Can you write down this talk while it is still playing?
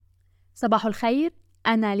صباح الخير،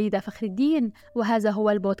 أنا ليدا فخر الدين، وهذا هو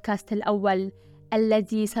البودكاست الأول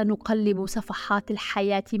الذي سنقلب صفحات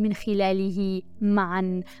الحياة من خلاله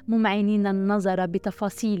معا، ممعنين النظر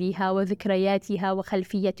بتفاصيلها وذكرياتها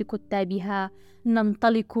وخلفية كتابها.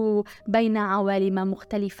 ننطلق بين عوالم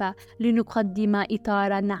مختلفة لنقدم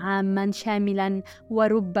إطاراً عاماً شاملاً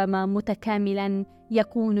وربما متكاملاً،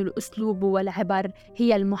 يكون الأسلوب والعبر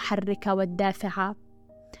هي المحرك والدافع.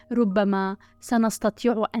 ربما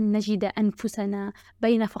سنستطيع أن نجد أنفسنا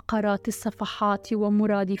بين فقرات الصفحات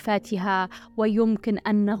ومرادفاتها، ويمكن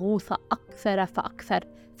أن نغوص أكثر فأكثر،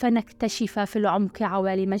 فنكتشف في العمق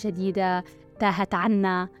عوالم جديدة تاهت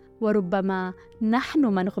عنا، وربما نحن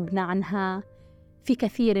من غبنا عنها. في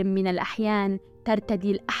كثير من الأحيان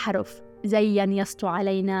ترتدي الأحرف زياً يسطو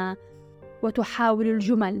علينا، وتحاول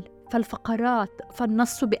الجمل فالفقرات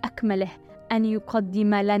فالنص بأكمله أن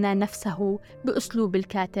يقدم لنا نفسه بأسلوب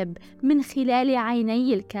الكاتب من خلال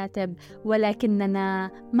عيني الكاتب،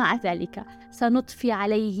 ولكننا مع ذلك سنضفي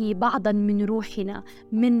عليه بعضاً من روحنا،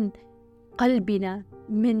 من قلبنا،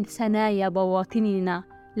 من ثنايا بواطننا،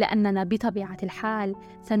 لأننا بطبيعة الحال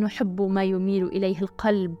سنحب ما يميل إليه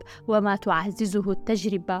القلب وما تعززه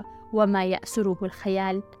التجربة وما يأسره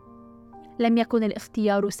الخيال. لم يكن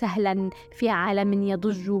الاختيار سهلاً في عالم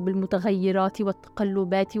يضج بالمتغيرات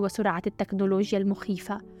والتقلبات وسرعة التكنولوجيا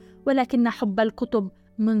المخيفة، ولكن حب الكتب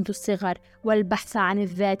منذ الصغر والبحث عن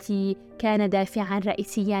الذات كان دافعاً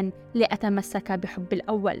رئيسياً لأتمسك بحب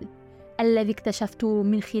الأول الذي اكتشفت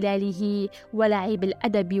من خلاله ولعب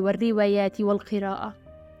الأدب والروايات والقراءة.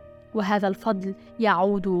 وهذا الفضل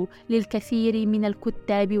يعود للكثير من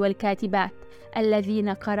الكتاب والكاتبات الذين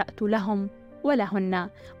قرأت لهم ولهن،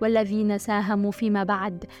 والذين ساهموا فيما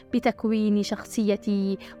بعد بتكوين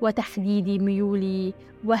شخصيتي وتحديد ميولي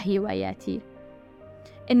وهواياتي.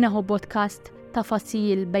 إنه بودكاست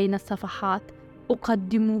تفاصيل بين الصفحات،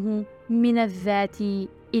 أقدمه من الذات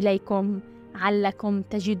إليكم علكم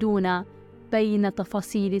تجدون بين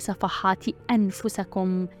تفاصيل صفحات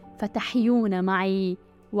أنفسكم فتحيون معي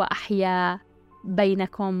وأحيا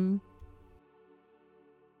بينكم.